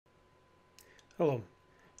Hello,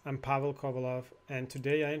 I'm Pavel Kovalov, and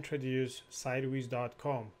today I introduce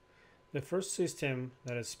Sidewiz.com, the first system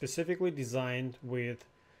that is specifically designed with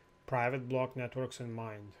private block networks in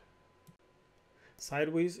mind.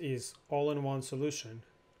 Sidewiz is all-in-one solution.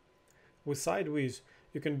 With Sidewiz,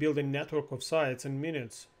 you can build a network of sites in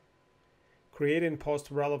minutes, create and post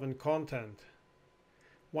relevant content,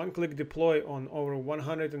 one-click deploy on over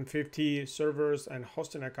 150 servers and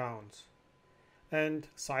hosting accounts, and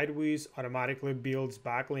Sidewiz automatically builds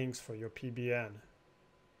backlinks for your PBN.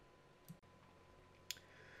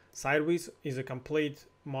 Sidewiz is a complete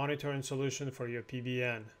monitoring solution for your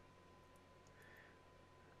PBN.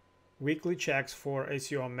 Weekly checks for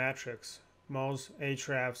SEO metrics, Moz,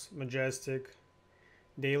 Ahrefs, Majestic,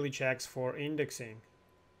 daily checks for indexing,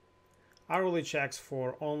 hourly checks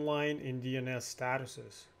for online and DNS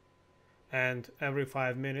statuses, and every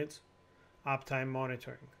 5 minutes, uptime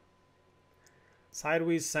monitoring.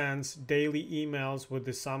 Sidewiz sends daily emails with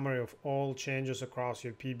the summary of all changes across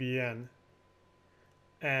your PBN,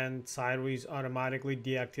 and Sidewiz automatically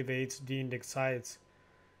deactivates de-indexed sites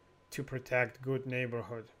to protect good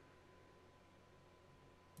neighborhood.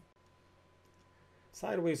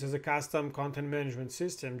 Sidewiz is a custom content management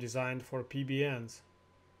system designed for PBNs.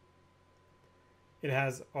 It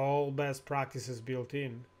has all best practices built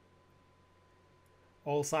in.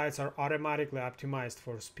 All sites are automatically optimized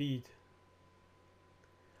for speed.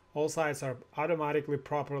 All sites are automatically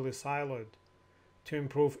properly siloed to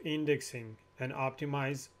improve indexing and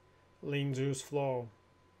optimize link juice flow.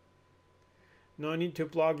 No need to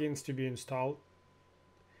plugins to be installed,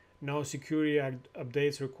 no security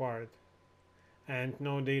updates required, and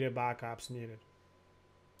no data backups needed.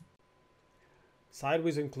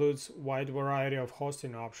 Sidewiz includes a wide variety of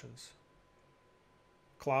hosting options.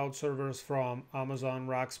 Cloud servers from Amazon,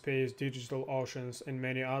 Rackspace, DigitalOcean, and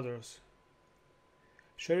many others.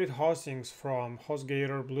 Shared hostings from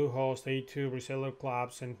HostGator, Bluehost, A2, Reseller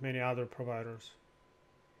Clubs, and many other providers.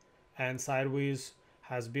 And Sidewiz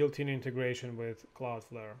has built-in integration with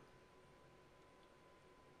Cloudflare.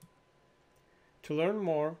 To learn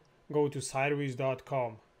more, go to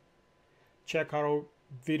Sidewiz.com. Check our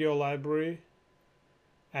video library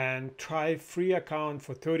and try a free account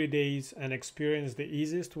for 30 days and experience the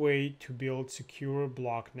easiest way to build secure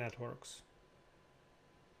block networks.